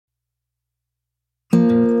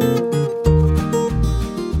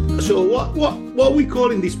What are we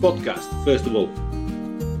calling this podcast, first of all?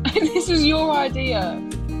 This was your idea.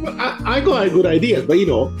 Well, I got good ideas, but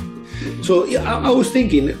so yeah, I was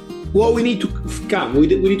thinking, what we need to come, we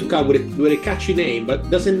need to come with a catchy name,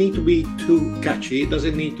 but doesn't need to be too catchy,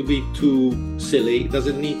 doesn't need to be too silly,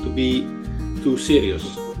 doesn't need to be too serious,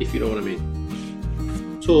 if you know what I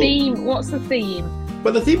mean. So Theme. What's the theme?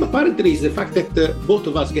 But the theme apparently is the fact that both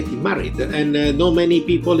of us getting married, and not many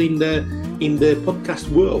people in the podcast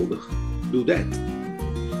world do that.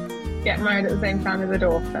 Get married at the same time as a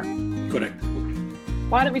daughter. Correct.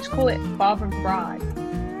 Why don't we just call it Father of the Bride?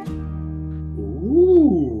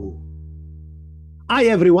 Ooh. Hi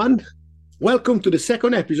everyone. Welcome to the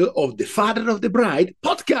second episode of the Father of the Bride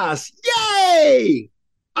podcast. Yay!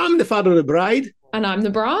 I'm the father of the bride. And I'm the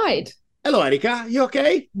bride. Hello, Erica. You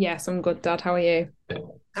okay? Yes, I'm good, Dad. How are you?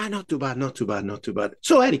 Not too bad.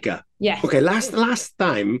 So, Erica. Yes. Okay, last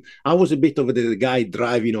time I was a bit of the guy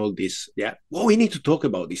driving all this. Yeah. What we need to talk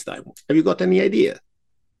about this time? Have you got any idea?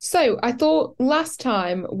 So I thought last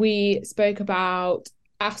time we spoke about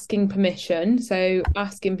asking permission. So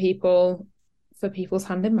asking people for people's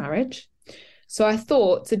hand in marriage. So I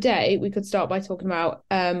thought today we could start by talking about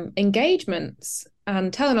engagements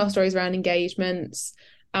and telling our stories around engagements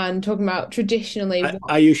and talking about traditionally.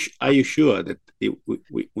 Are you sure that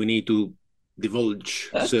we need to divulge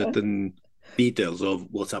certain details of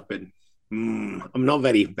what's happened? I'm not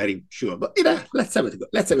very sure, but let's have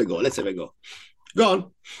a go. Go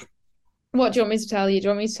on. What do you want me to tell you? Do you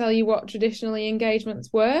want me to tell you what traditionally engagements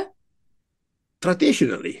were?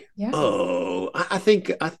 Traditionally? Yeah. Oh, I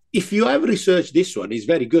think if you have researched this one, it's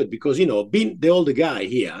very good because, being the older guy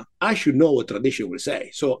here, I should know what tradition will say.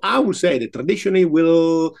 So I will say that traditionally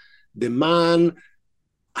the man,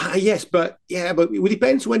 yes, but it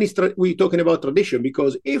depends when we're talking about tradition,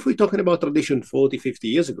 because if we're talking about tradition 40, 50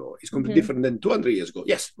 years ago, it's completely different than 200 years ago.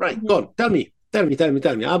 Yes, right. Go on. Tell me.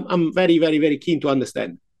 I'm very, very, very keen to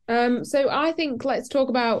understand. So I think let's talk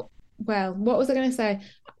about, well, what was I going to say?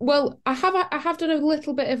 Well, I have done a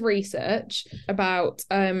little bit of research about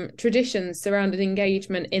traditions surrounding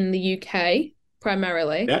engagement in the UK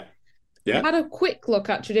primarily. Yeah. I had a quick look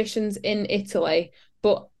at traditions in Italy,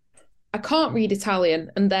 but I can't read Italian,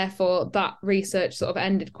 and therefore that research sort of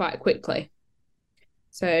ended quite quickly.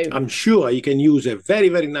 So I'm sure you can use a very,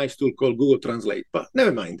 very nice tool called Google Translate, but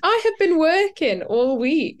never mind. I have been working all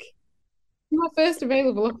week. My first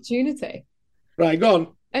available opportunity. Right, go on.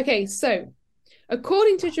 Okay, so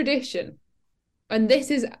according to tradition, and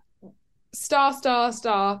this is star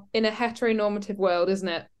in a heteronormative world, isn't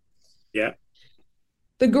it? Yeah.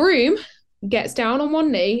 The groom gets down on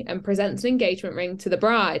one knee and presents an engagement ring to the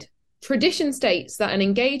bride. Tradition states that an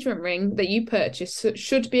engagement ring that you purchase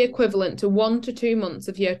should be equivalent to 1 to 2 months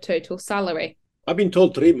of your total salary. I've been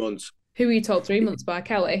told 3 months. Who were you told 3 months by,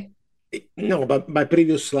 Kelly? No, but my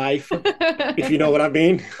previous life, if you know what I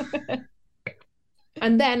mean.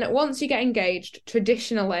 And then once you get engaged,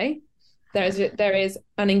 traditionally, there is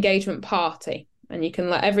an engagement party, and you can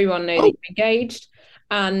let everyone know that you're engaged.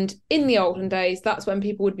 And in the olden days, that's when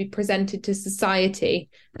people would be presented to society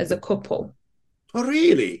as a couple. Oh,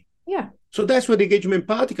 really? Yeah. So that's where the engagement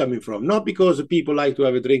party coming from, not because people like to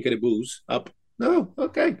have a drink and a booze up. No,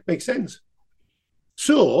 okay, makes sense.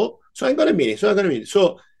 So I'm gonna mean it.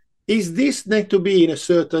 So is this need to be in a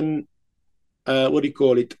certain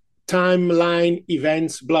timeline,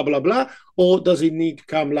 events, blah blah blah, or does it need to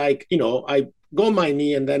come like, I go on my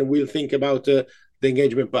knee and then we'll think about the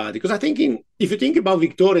engagement party? Because I think if you think about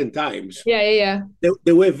Victorian times, they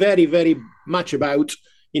were very, very much about,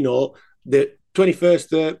 the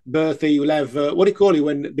 21st birthday. You'll have what do you call it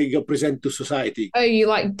when they go present to society? Oh, you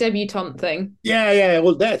like debutante thing? Yeah,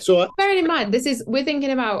 all that. So bearing in mind, we're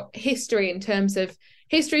thinking about history in terms of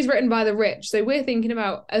history is written by the rich, so we're thinking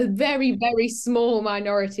about a very, very small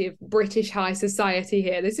minority of British high society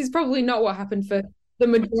here. This is probably not what happened for the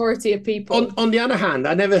majority of people. On the other hand,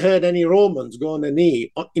 I never heard any Romans go on a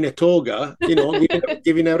knee in a toga,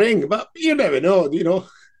 giving a ring, but you never know,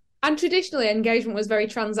 And traditionally, engagement was very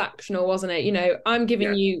transactional, wasn't it? I'm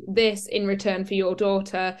giving you this in return for your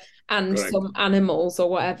daughter and some animals or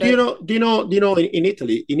whatever. Do you know? In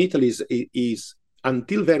Italy is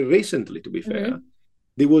until very recently, to be fair,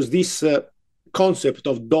 there was this concept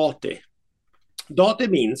of dote. Dote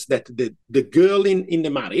means that the girl in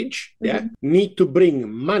the marriage, need to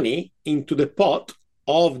bring money into the pot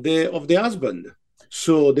of the husband.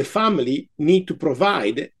 So the family need to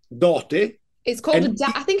provide dote. It's called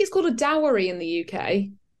I think it's called a dowry in the UK.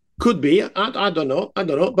 Could be. I don't know.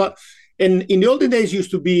 But in the olden days,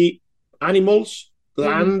 used to be animals,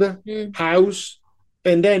 land, house,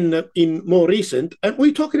 and then in more recent, and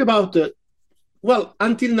we're talking about well,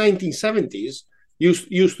 until 1970s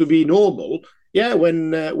used to be normal. Yeah,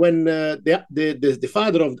 when the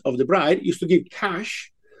father of the bride used to give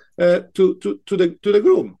cash to the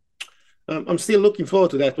groom. I'm still looking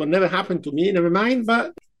forward to that one. Never happened to me. Never mind,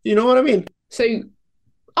 but you know what I mean. So,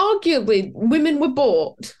 arguably, women were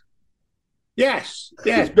bought. Yes,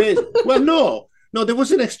 yes. Well, no, there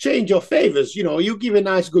was an exchange of favors. You give a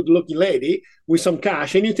nice, good-looking lady with some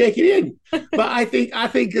cash, and you take it in. But I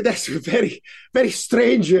think that's a very, very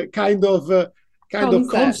strange kind of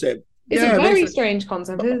concept. It's a very strange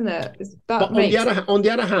concept, isn't it? But on the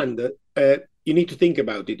other hand, you need to think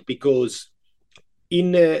about it, because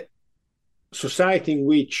in a society in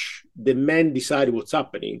which the men decide what's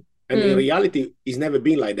happening, and in reality, it's never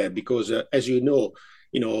been like that, because as you know,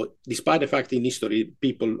 despite the fact in history,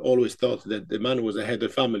 people always thought that the man was the head of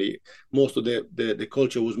the family. Most of the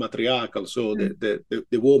culture was matriarchal, so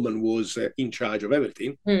the woman was in charge of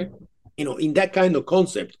everything. In that kind of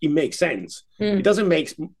concept, it makes sense. It doesn't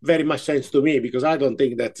make very much sense to me, because I don't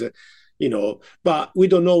think that, but we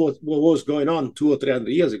don't know what was going on 200 or 300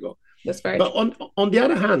 years ago. That's very But on the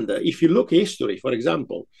other hand, if you look at history, for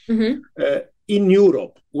example, in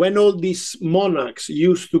Europe, when all these monarchs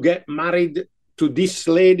used to get married to this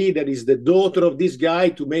lady that is the daughter of this guy,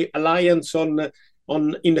 to make alliance in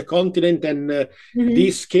the continent, and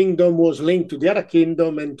this kingdom was linked to the other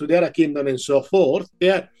kingdom and to the other kingdom and so forth.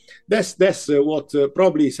 Yeah, that's what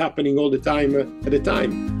probably is happening all the time at the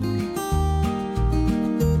time.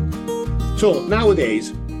 So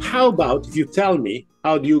nowadays, how about if you tell me,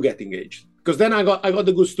 how do you get engaged? Because then I got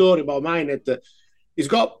a good story about mine that it's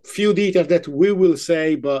got few details that we will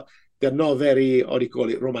say, but they're not very,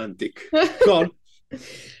 romantic. Go on.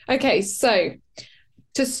 Okay, so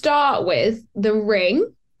to start with, the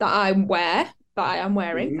ring that I am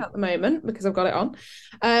wearing at the moment, because I've got it on.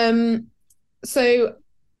 So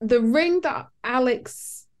the ring that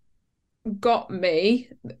Alex got me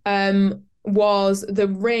was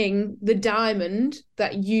the diamond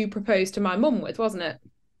that you proposed to my mum with, wasn't it?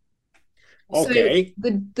 Okay.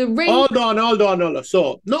 So the ring. Hold on.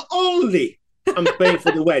 So not only I'm paying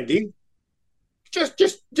for the wedding, just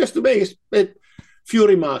to make a few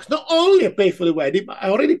remarks. Not only I paid for the wedding, but I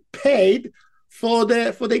already paid for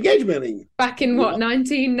the engagement ring. Back in what,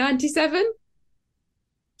 1997?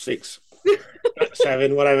 6,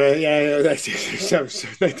 7, whatever. Yeah, 96.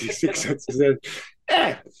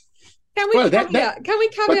 Yeah. Can we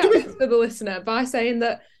caveat this for the listener by saying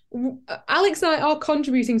that Alex and I are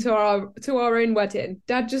contributing to our own wedding.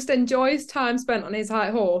 Dad just enjoys time spent on his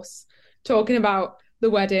high horse talking about the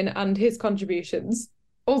wedding and his contributions,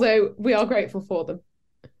 although we are grateful for them.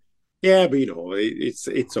 Yeah, but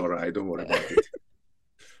it's all right. Don't worry about it.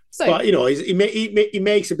 So, but it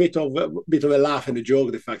makes a bit of a laugh and a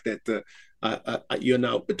joke, the fact that you're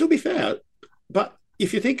now. But to be fair, but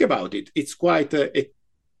if you think about it, it's quite a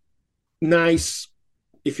nice,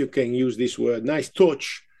 if you can use this word, nice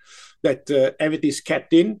touch that everything's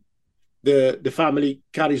kept in. The family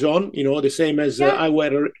carries on, the same as I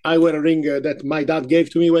wear a ring that my dad gave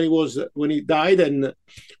to me when he died, and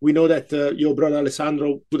we know that your brother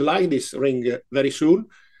Alessandro would like this ring very soon.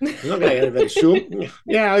 He's not going to get it very soon.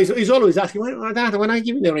 Yeah, he's always asking, Dad, when I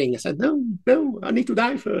give you the ring? I said, no, I need to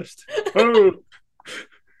die first. Oh.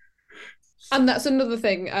 And that's another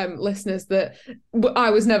thing, listeners, that I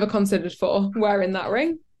was never considered for wearing that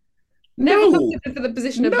ring. Never considered for the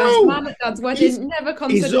position of best man at Dad's wedding. Never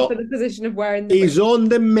considered for the position of wearing the ring. He's on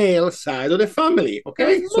the male side of the family,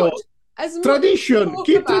 okay? Tradition,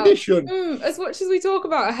 keep tradition. As much as we talk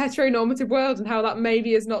about a heteronormative world and how that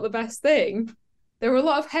maybe is not the best thing, there are a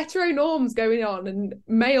lot of heteronorms going on and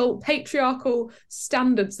male patriarchal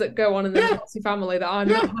standards that go on in the Nazi family that I'm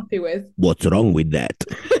not happy with. What's wrong with that?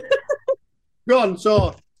 Go on,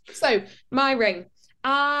 so my ring.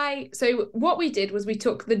 So what we did was we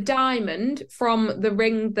took the diamond from the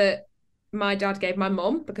ring that my dad gave my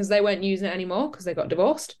mum, because they weren't using it anymore because they got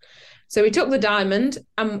divorced. So we took the diamond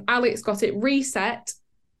and Alex got it reset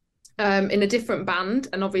in a different band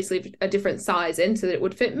and obviously a different sizing so that it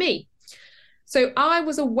would fit me. So I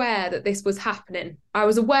was aware that this was happening. I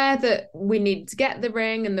was aware that we needed to get the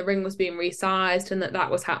ring and the ring was being resized and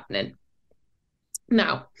that was happening.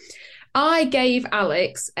 Now, I gave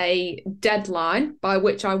Alex a deadline by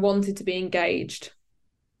which I wanted to be engaged.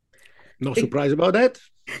 No surprise about that?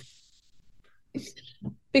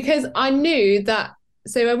 Because I knew that,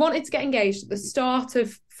 so I wanted to get engaged at the start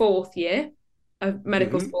of 4th year of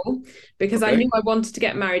medical school, because I knew I wanted to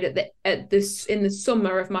get married in the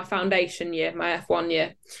summer of my foundation year, my F1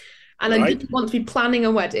 year. And I didn't want to be planning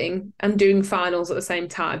a wedding and doing finals at the same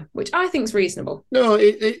time, which I think is reasonable. No,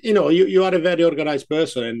 you are a very organized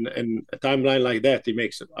person, and a timeline like that, it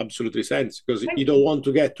makes absolutely sense because you don't want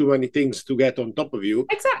to get too many things to get on top of you.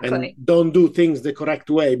 Exactly. And don't do things the correct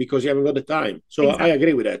way because you haven't got the time. So exactly. I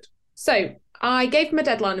agree with that. So I gave him a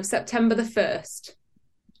deadline of September the 1st,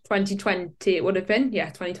 2020, it would have been. Yeah,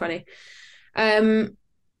 2020.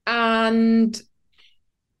 And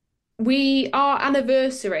our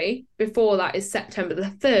anniversary before that is September the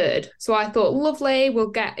 3rd. So I thought, lovely, we'll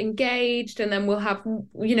get engaged and then we'll have,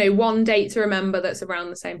 one date to remember that's around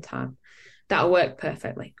the same time. That'll work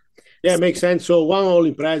perfectly. Yeah, makes sense. So one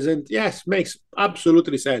all-in present. Yes, makes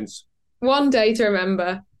absolutely sense. One day to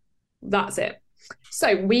remember. That's it.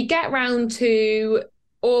 So we get round to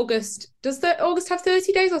August. Does August have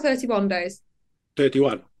 30 days or 31 days?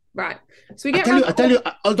 31. Right. So we get I tell you,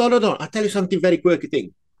 hold on. I'll tell you something very quirky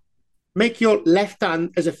thing. Make your left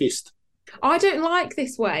hand as a fist. I don't like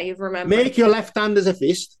this way of remembering. Make your left hand as a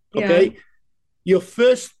fist, okay? Yeah. Your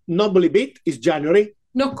first knobbly bit is January.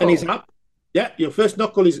 Knuckle. And it's up. Yeah, your first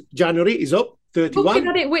knuckle is January, is up, 31. Looking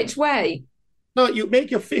at it which way? No, you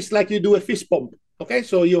make your fist like you do a fist pump, okay?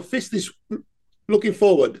 So your fist is looking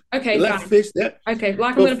forward. Okay, the left fist, yeah. Okay,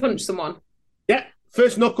 like I'm going to punch someone. Yeah,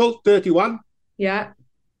 first knuckle, 31. Yeah.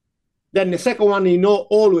 Then the second one,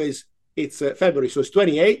 always it's February, so it's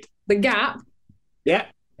 28. The gap. Yeah.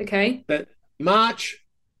 Okay. Then March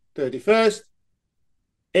 31st,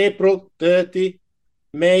 April 30,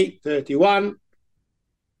 May 31,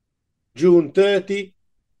 June 30,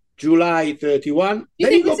 July 31. Do you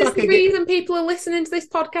think this is the reason people are listening to this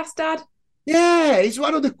podcast, Dad? Yeah, it's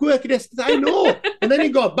one of the quirkiest I know. And then you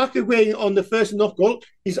go back again on the first knuckle.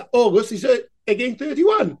 Is August, is again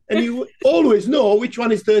 31. And you always know which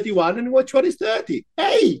one is 31 and which one is 30.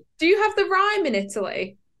 Hey! Do you have the rhyme in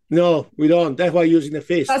Italy? No, we don't. That's why I'm using the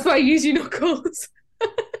fist. That's why I use your knuckles.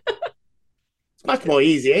 It's much more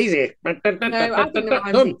easy. No, I think the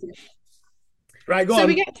rhyme's easy. Right, go on. So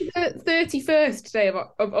we get to the 31st day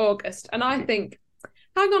of August, and I think,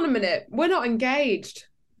 hang on a minute, we're not engaged.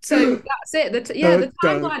 So that's it. The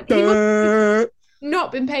timeline. He must have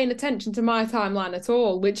not been paying attention to my timeline at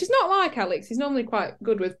all, which is not like Alex. He's normally quite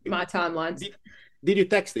good with my timelines. Did you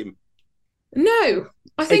text him? No,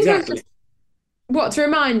 I think exactly. To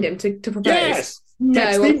remind him to propose? Yes. No.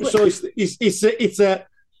 Text him, so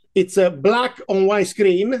it's a black on white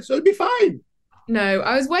screen, so it'll be fine. No,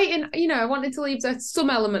 I was waiting. I wanted to leave some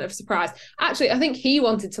element of surprise. Actually, I think he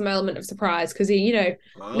wanted some element of surprise because he,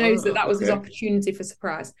 knows that was his opportunity for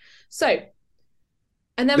surprise. So,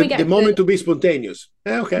 and then we get the moment to be spontaneous.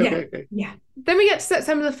 Okay. Yeah. Then we get to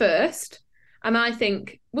September the 1st, and I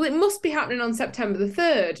think, well, it must be happening on September the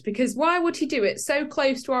 3rd because why would he do it so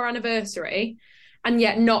close to our anniversary, and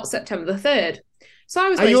yet not September the 3rd? So I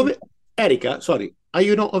was. Erica, sorry, are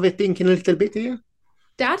you not overthinking a little bit here?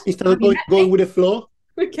 Dad, instead of going with the flow,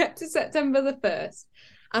 we get to September the 1st,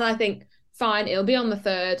 and I think, fine, it'll be on the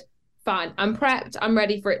 3rd. Fine, I'm prepped. I'm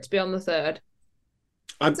ready for it to be on the 3rd.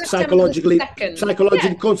 I'm psychologically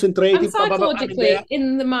concentrated. I'm psychologically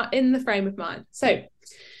in the frame of mind. So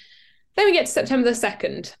then we get to September the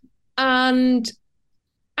 2nd, and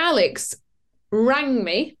Alex rang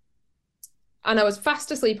me, and I was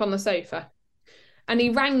fast asleep on the sofa, and he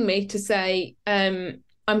rang me to say,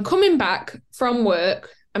 I'm coming back from work.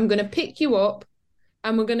 I'm going to pick you up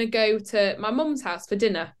and we're going to go to my mum's house for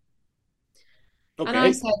dinner. Okay. And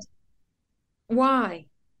I said, why?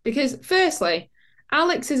 Because firstly,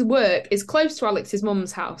 Alex's work is close to Alex's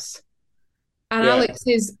mum's house. And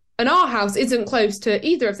our house isn't close to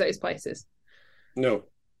either of those places. No.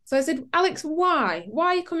 So I said, Alex, why? Why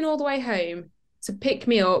are you coming all the way home to pick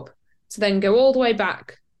me up to then go all the way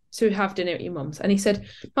back to have dinner at your mum's? And he said,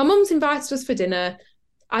 my mum's invited us for dinner.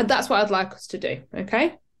 That's what I'd like us to do,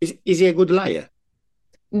 okay? Is he a good liar?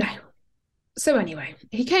 No. So anyway,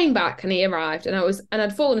 he came back and he arrived and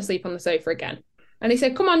I'd fallen asleep on the sofa again. And he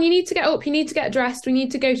said, come on, you need to get up, you need to get dressed, we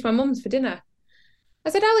need to go to my mum's for dinner. I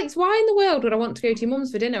said, Alex, why in the world would I want to go to your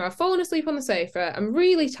mum's for dinner? I've fallen asleep on the sofa, I'm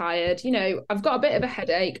really tired, I've got a bit of a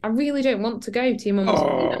headache, I really don't want to go to your mum's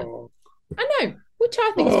for dinner. I know, which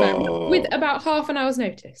I think is fair enough, with about half an hour's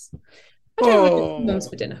notice. I don't want to go to your mum's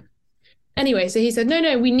for dinner. Anyway, so he said,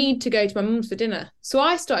 no, we need to go to my mum's for dinner. So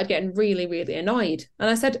I started getting really, really annoyed. And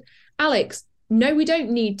I said, Alex, no, we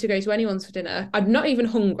don't need to go to anyone's for dinner. I'm not even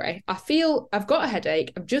hungry. I feel I've got a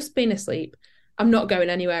headache. I've just been asleep. I'm not going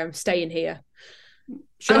anywhere. I'm staying here.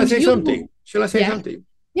 Shall I say something?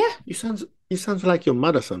 Yeah. You sound like your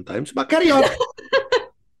mother sometimes, but carry on.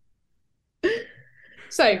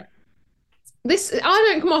 So This I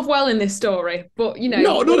don't come off well in this story, but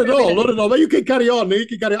No, not at all, not at all. But you can carry on. You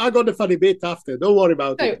can carry on. I got the funny bit after. Don't worry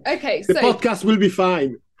about it. Okay, the podcast will be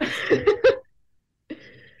fine.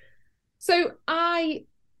 So I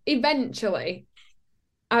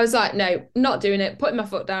was like, no, not doing it. Putting my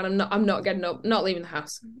foot down. I'm not getting up. Not leaving the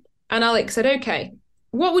house. And Alex said, okay,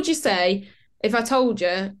 what would you say if I told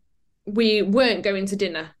you we weren't going to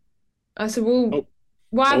dinner? I said, well,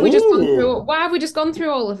 why have we just gone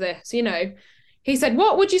through all of this? He said,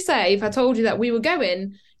 what would you say if I told you that we were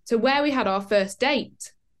going to where we had our first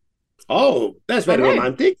date? Oh, that's very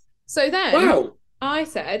romantic. So then I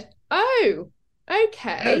said, oh,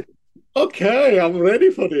 okay. Okay, I'm ready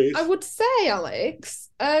for this. I would say, Alex,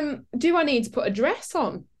 do I need to put a dress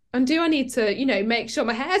on? And do I need to, make sure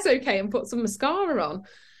my hair's okay and put some mascara on?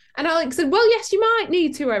 And Alex said, well, yes, you might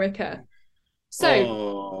need to, Erica.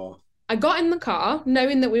 So I got in the car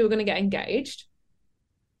knowing that we were going to get engaged,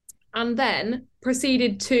 and then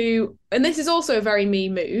proceeded to, and this is also a very me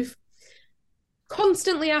move,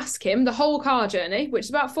 constantly ask him the whole car journey, which is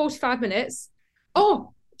about 45 minutes.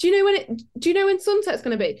 Oh, do you know when sunset's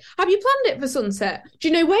going to be? Have you planned it for sunset? Do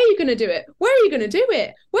you know where you're going to do it? Where are you going to do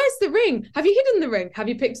it? Where's the ring? Have you hidden the ring? Have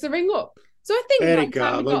you picked the ring up? So I think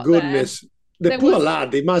Erica, my goodness. The poor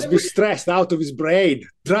lad, he must be stressed out of his brain.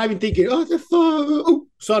 Driving, thinking, oh, the fuck. Oh,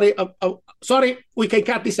 sorry, sorry, we can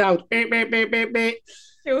cut this out. You know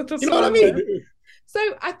what I mean? So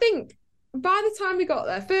I think by the time we got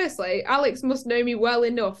there, firstly, Alex must know me well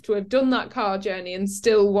enough to have done that car journey and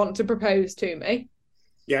still want to propose to me.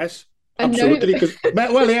 Yes, absolutely.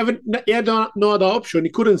 Well, he had no other option.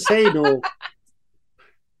 He couldn't say no.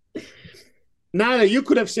 Neither you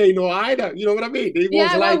could have said no either. You know what I mean? We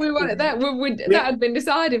wanted that. That had been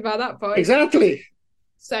decided by that point. Exactly.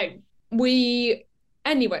 So we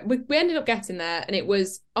ended up getting there, and it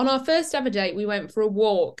was on our first ever date. We went for a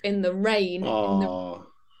walk in the rain, in the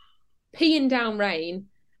peeing down rain,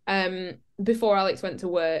 before Alex went to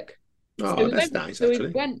work. That's nice, actually.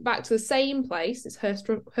 We went back to the same place. It's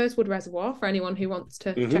Hurstwood Reservoir, for anyone who wants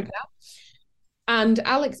to check it out. And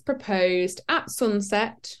Alex proposed at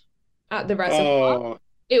sunset at the reservoir.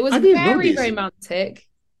 It was very romantic.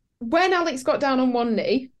 When Alex got down on one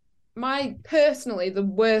knee, personally, the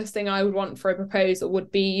worst thing I would want for a proposal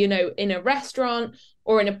would be, in a restaurant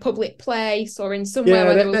or in a public place or in somewhere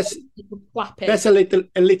where there was people clapping. That's a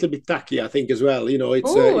little bit tacky, I think, as well.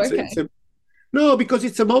 No, because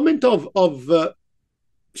it's a moment of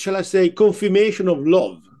shall I say, confirmation of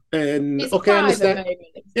love. And it's I understand.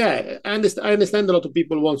 Yeah, I understand a lot of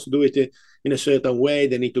people want to do it in a certain way.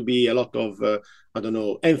 There need to be a lot of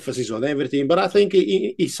emphasis on everything. But I think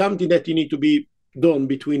it's something that you need to be done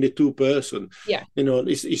between the two person. Yeah,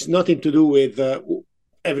 it's nothing to do with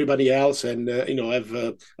everybody else and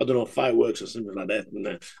have fireworks or something like that.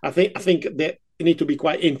 And, I think that you need to be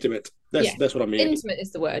quite intimate. That's what I mean. Intimate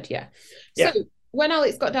is the word. Yeah. So when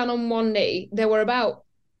Alex got down on one knee, there were about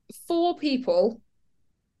 4 people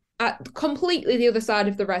at completely the other side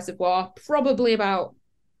of the reservoir, probably about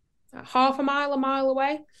half a mile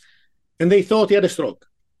away. And they thought he had a stroke.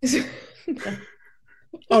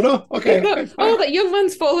 Oh, no? Okay. That young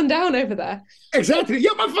man's fallen down over there. Exactly.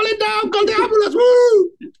 Young man falling down. Call the ambulance.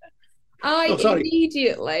 Woo! I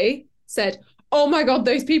immediately said, oh, my God,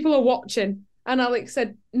 those people are watching. And Alex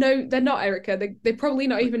said, no, they're not, Erica. They probably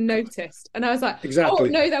not even noticed. And I was like, exactly.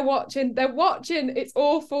 Oh, no, they're watching. They're watching. It's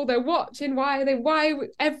awful. They're watching. Why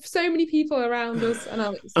so many people around us? And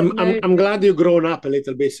Alex said, I'm glad you've grown up a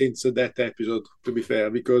little bit since that episode, to be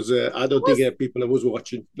fair, because I don't think people was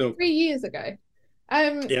watching. No. 3 years ago.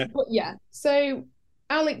 But yeah, so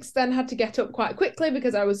Alex then had to get up quite quickly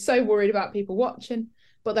because I was so worried about people watching.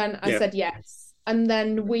 But then I said yes. And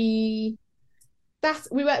then we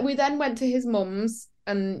then went to his mum's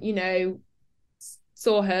and,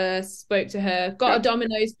 saw her, spoke to her, got a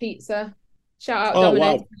Domino's pizza. Shout out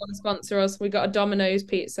Domino's, if you want to sponsor us. We got a Domino's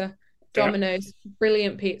pizza. Domino's,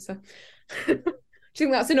 brilliant pizza. Do you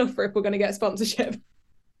think that's enough for if we're going to get sponsorship?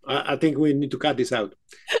 I think we need to cut this out.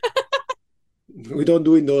 We don't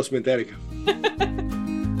do endorsement, Erica.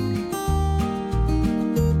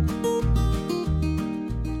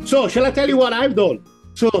 So, shall I tell you what I've done?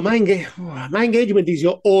 So, my engagement is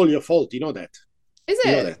all your fault. You know that? Is it?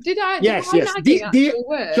 You know that? Did I?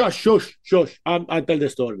 Yes. Shush. I'll tell the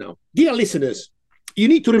story now. Dear listeners, you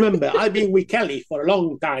need to remember I've been with Kelly for a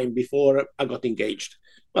long time before I got engaged.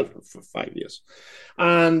 Well, for 5 years.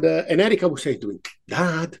 And Erica was saying to me,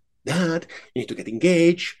 Dad, you need to get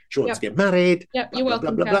engaged. She wants to get married. Yep, you're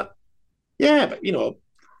welcome. Blah, blah, blah. Yeah, but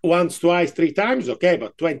once, twice, 3 times, okay,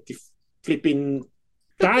 but 20 flipping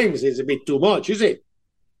times is a bit too much, is it?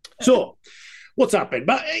 So, what's happened?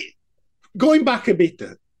 But going back a bit.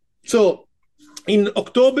 So in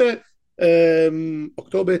October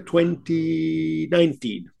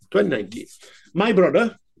 2019, my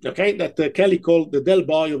brother, okay, that Kelly called the Del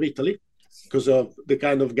Boy of Italy because of the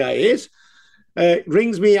kind of guy he is,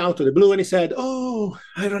 rings me out of the blue and he said, "Oh,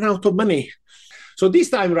 I ran out of money." So this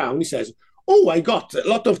time around, he says, "Oh, I got a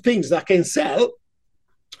lot of things that I can sell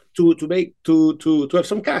to have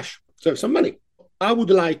some cash, to have some money. I would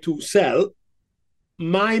like to sell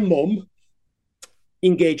my mom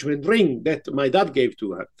engagement ring that my dad gave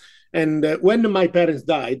to her. And when my parents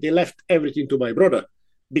died, they left everything to my brother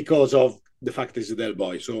because of the fact he's a Del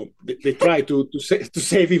Boy. So they try to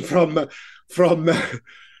save him from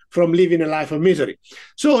living a life of misery.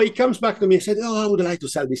 So he comes back to me and said, "Oh, I would like to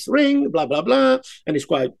sell this ring, blah, blah, blah." And it's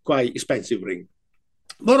quite expensive ring.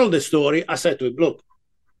 Moral of the story, I said to him, "Look,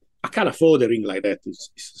 I can't afford a ring like that.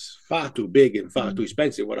 It's far too big and far too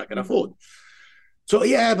expensive what I can afford." So,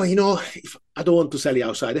 yeah, but if I don't want to sell it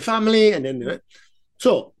outside the family. And then,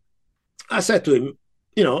 so I said to him,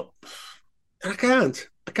 I can't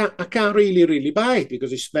really buy it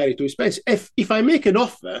because it's very too expensive. If I make an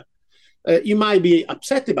offer, you might be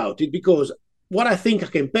upset about it because what I think I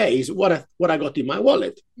can pay is what I got in my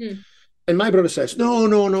wallet. And my brother says, no.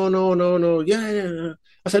 Yeah.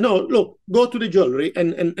 I said, "No, look, go to the jewelry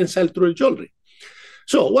and sell through the jewelry."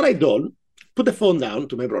 So what I done, put the phone down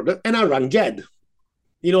to my brother and I rang Jed.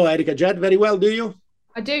 You know Erica Jed very well, do you?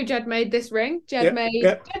 I do. Jed made this ring. Jed's made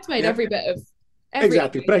every bit of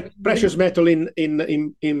exactly precious metal in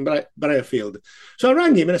Briarfield. So I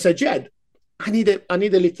rang him and I said, "Jed, I need a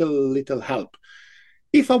little help.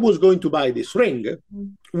 If I was going to buy this ring,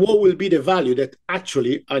 what will be the value that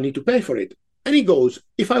actually I need to pay for it?" And he goes,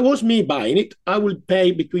 "If I was me buying it, I would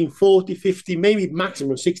pay between 40, 50, maybe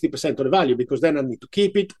maximum 60% of the value because then I need to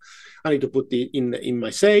keep it. I need to put it in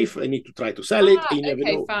my safe. I need to try to sell it."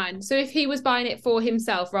 Okay, fine. So if he was buying it for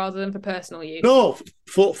himself rather than for personal use? No,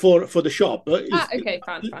 for the shop. Okay,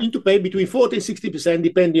 fine. You need to pay between 40 and 60%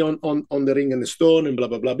 depending on the ring and the stone and blah,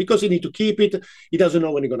 blah, blah. Because you need to keep it. He doesn't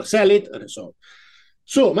know when you're going to sell it and so on.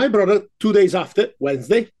 So my brother, 2 days after,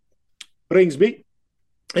 Wednesday, rings me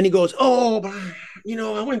and he goes, "Oh, I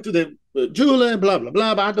went to the jeweler, blah, blah,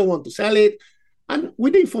 blah, but I don't want to sell it." And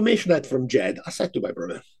with the information I had from Jed, I said to my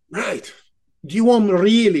brother, "Right, do you want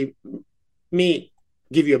really me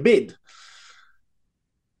give you a bid?"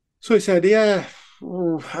 So he said, "Yeah,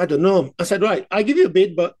 I don't know." I said, "Right, I give you a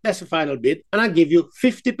bid, but that's the final bid. And I give you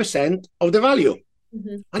 50% of the value."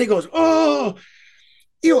 And he goes, "Oh,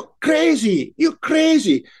 you're crazy. You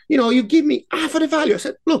give me half of the value." I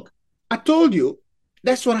said, "Look, I told you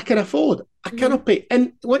that's what I can afford. I cannot pay.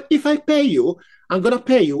 And if I pay you, I'm going to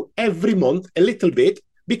pay you every month a little bit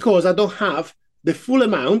because I don't have the full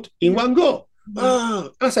amount in one go."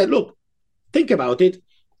 I said, "Look, think about it.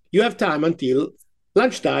 You have time until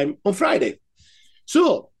lunchtime on Friday."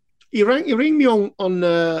 So he rang me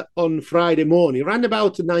on Friday morning, around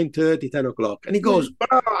about 9:30, 10 o'clock. And he goes,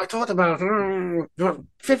 "I thought about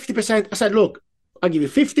 50%. I said, "Look, I'll give you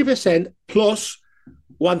 50% plus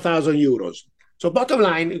 1,000 euros. So bottom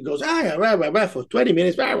line, it goes, for 20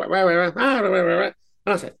 minutes. And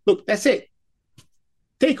I said, "Look, that's it.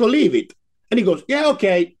 Take or leave it." And he goes, "Yeah,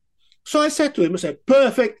 okay." So I said to him, I said,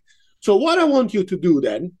 "Perfect. So what I want you to do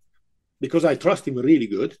then, because I trust him really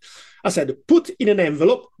good," I said, "put in an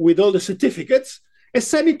envelope with all the certificates and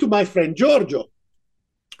send it to my friend Giorgio."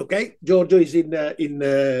 Okay, Giorgio is in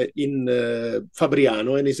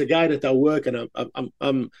Fabriano, and he's a guy that I work and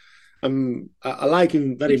I like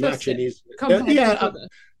him very much, and he's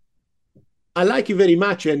I like him very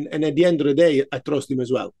much, and at the end of the day, I trust him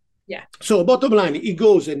as well. Yeah. So bottom line, he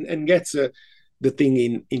goes and gets the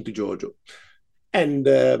thing into Giorgio, and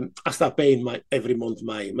I start paying every month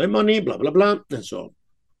my money, blah blah blah, and so on.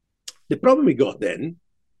 The problem we got then,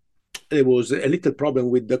 there was a little problem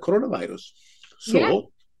with the coronavirus. So yeah,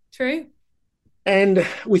 true. And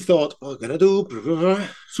we thought, what are we going to do?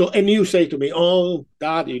 So, and you say to me, "Oh,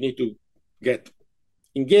 Dad, you need to get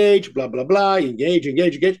engaged, blah, blah, blah, engage.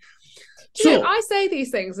 So I say these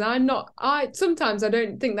things and sometimes I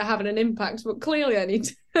don't think they're having an impact, but clearly I need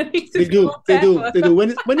to They do.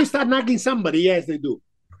 When you start nagging somebody, yes, they do.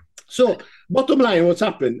 So bottom line, what's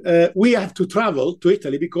happened? We have to travel to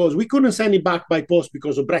Italy because we couldn't send it back by post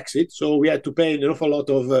because of Brexit. So we had to pay an awful lot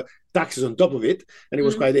of taxes on top of it. And it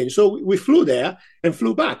was quite dangerous. So we flew there and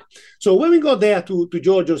flew back. So when we got there to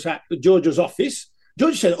Giorgio's office,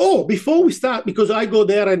 George said, "Oh, before we start," because I go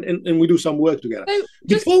there and we do some work together. So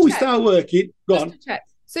before we start working, go on.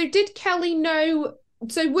 So did Kelly know?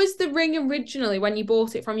 So was the ring originally, when you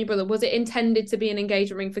bought it from your brother, was it intended to be an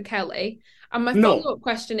engagement ring for Kelly? And my follow-up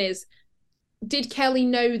question is, did Kelly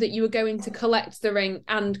know that you were going to collect the ring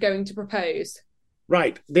and going to propose?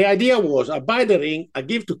 Right. The idea was I buy the ring, I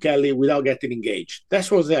give to Kelly without getting engaged. That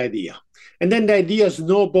was the idea. And then the idea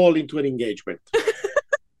snowballed into an engagement.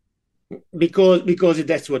 because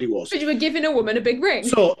that's what it was. But you were giving a woman a big ring.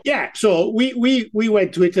 So we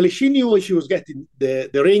went to Italy. She knew she was getting the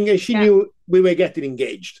ring, and she knew we were getting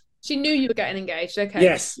engaged. She knew you were getting engaged. Okay.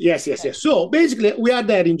 Yes. So basically, we are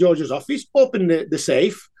there in George's office. Open the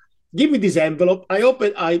safe. Give me this envelope.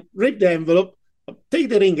 I rip the envelope. I take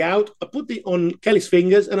the ring out. I put it on Kelly's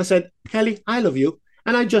fingers, and I said, "Kelly, I love you."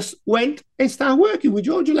 And I just went and started working with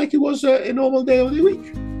Giorgio like it was a normal day of the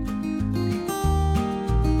week.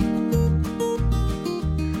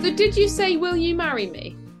 So did you say, will you marry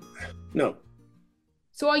me? No.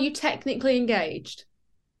 So are you technically engaged?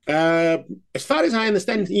 As far as I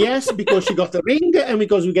understand, yes, because she got a ring and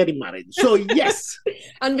because we're getting married. So yes.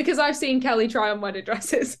 And because I've seen Kelly try on wedding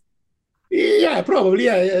dresses. Yeah, probably.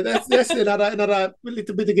 Yeah. That's another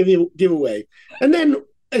little bit of giveaway. And then,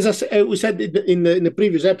 as we said in the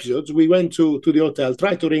previous episodes, we went to the hotel,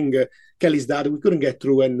 tried to ring Kelly's dad. We couldn't get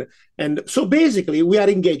through. And so basically, we are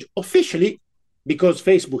engaged officially, because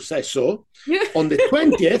Facebook says so, on the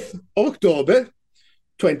 20th of October,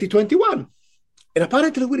 2021. And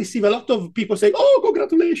apparently we receive a lot of people saying, "Oh,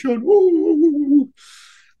 congratulations." Ooh.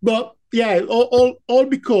 But yeah, all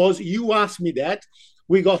because you asked me that.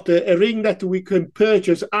 We got a ring that we can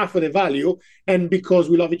purchase half of the value, and because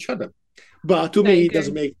we love each other. But to me, it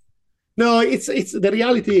doesn't make... No, it's the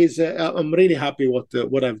reality is I'm really happy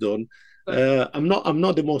what I've done. I'm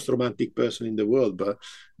not the most romantic person in the world, but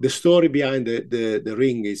the story behind the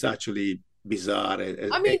ring is actually bizarre.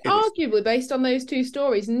 I mean, arguably, based on those two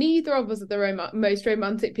stories, neither of us are the most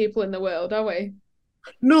romantic people in the world, are we?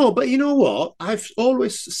 No, but you know what? I've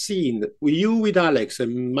always seen with Alex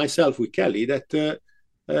and myself with Kelly that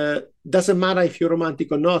doesn't matter if you're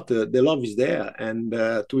romantic or not, the love is there. And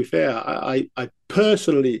to be fair, I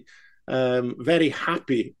personally very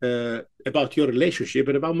happy about your relationship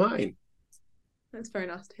and about mine. That's very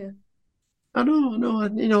nice to hear. I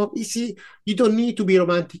know. You see, you don't need to be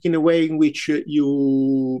romantic in a way in which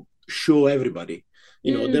you show everybody.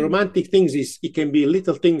 The romantic things it can be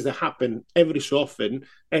little things that happen every so often,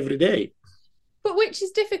 every day. But which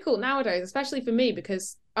is difficult nowadays, especially for me,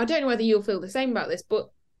 because I don't know whether you'll feel the same about this, but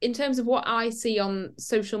in terms of what I see on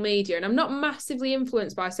social media, and I'm not massively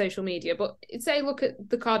influenced by social media, but say look at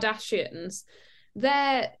the Kardashians.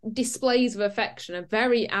 Their displays of affection are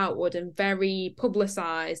very outward and very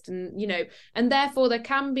publicized, and therefore there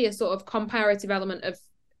can be a sort of comparative element of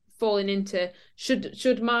falling into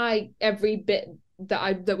should my every bit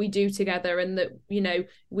that we do together, and that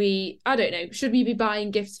I don't know, should we be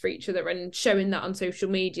buying gifts for each other and showing that on social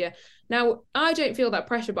media? Now, I don't feel that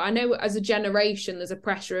pressure, but I know as a generation there's a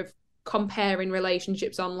pressure of comparing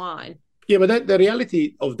relationships online. Yeah, but the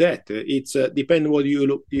reality of that, it's depends what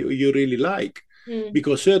you really like.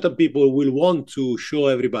 Because certain people will want to show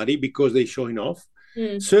everybody because they're showing off.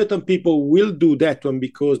 Certain people will do that one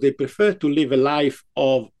because they prefer to live a life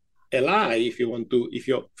of a lie,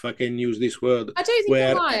 if I can use this word. I don't think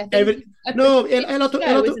a lie. A lot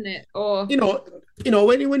of, isn't it? Or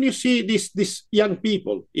when you see these young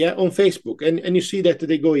people, on Facebook, and you see that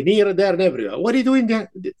they go in here, there, and everywhere. What are you doing there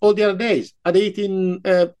all the other days? Are they eating?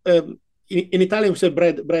 In Italian, we say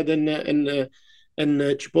bread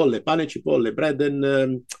and cipolle, pane cipolle, bread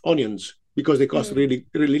and onions, because they cost really,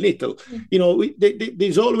 really little.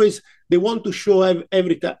 There's always, they want to show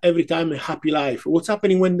every time a happy life. What's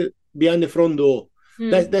happening behind the front door?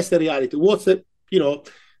 That's the reality. What's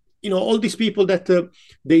all these people that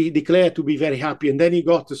they declare to be very happy, and then you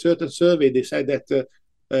got a certain survey. They said that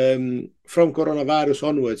from coronavirus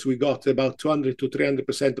onwards, we got about 200 to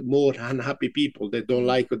 300% more unhappy people that don't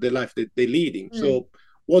like the life that they're leading. So,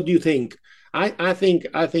 what do you think? I think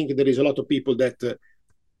there is a lot of people that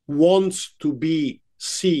wants to be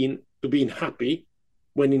seen to being happy,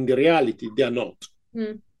 when in the reality they are not.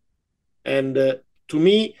 And to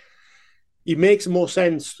me, it makes more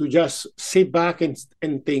sense to just sit back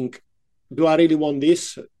and think, do I really want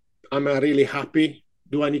this? Am I really happy?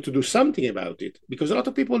 Do I need to do something about it? Because a lot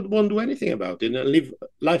of people won't do anything about it and live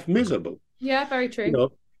life miserable. Yeah, very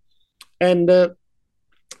true. And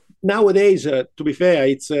nowadays, to be fair,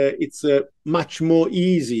 it's much more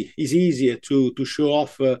easy. It's easier to show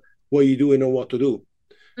off what you're doing or what to do.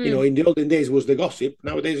 In the olden days was the gossip.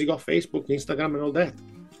 Nowadays you got Facebook, Instagram, and all that.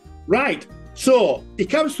 Right. So it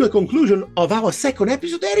comes to a conclusion of our second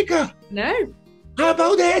episode, Erica. No. How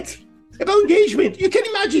about that? About engagement. You can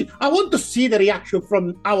imagine. I want to see the reaction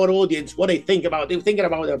from our audience, what they think about it. They're thinking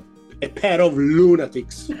about a pair of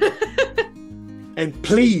lunatics. And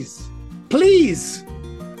please, please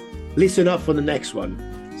listen up for the next one.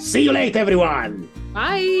 See you later, everyone.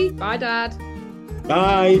 Bye. Bye, Dad.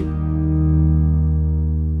 Bye.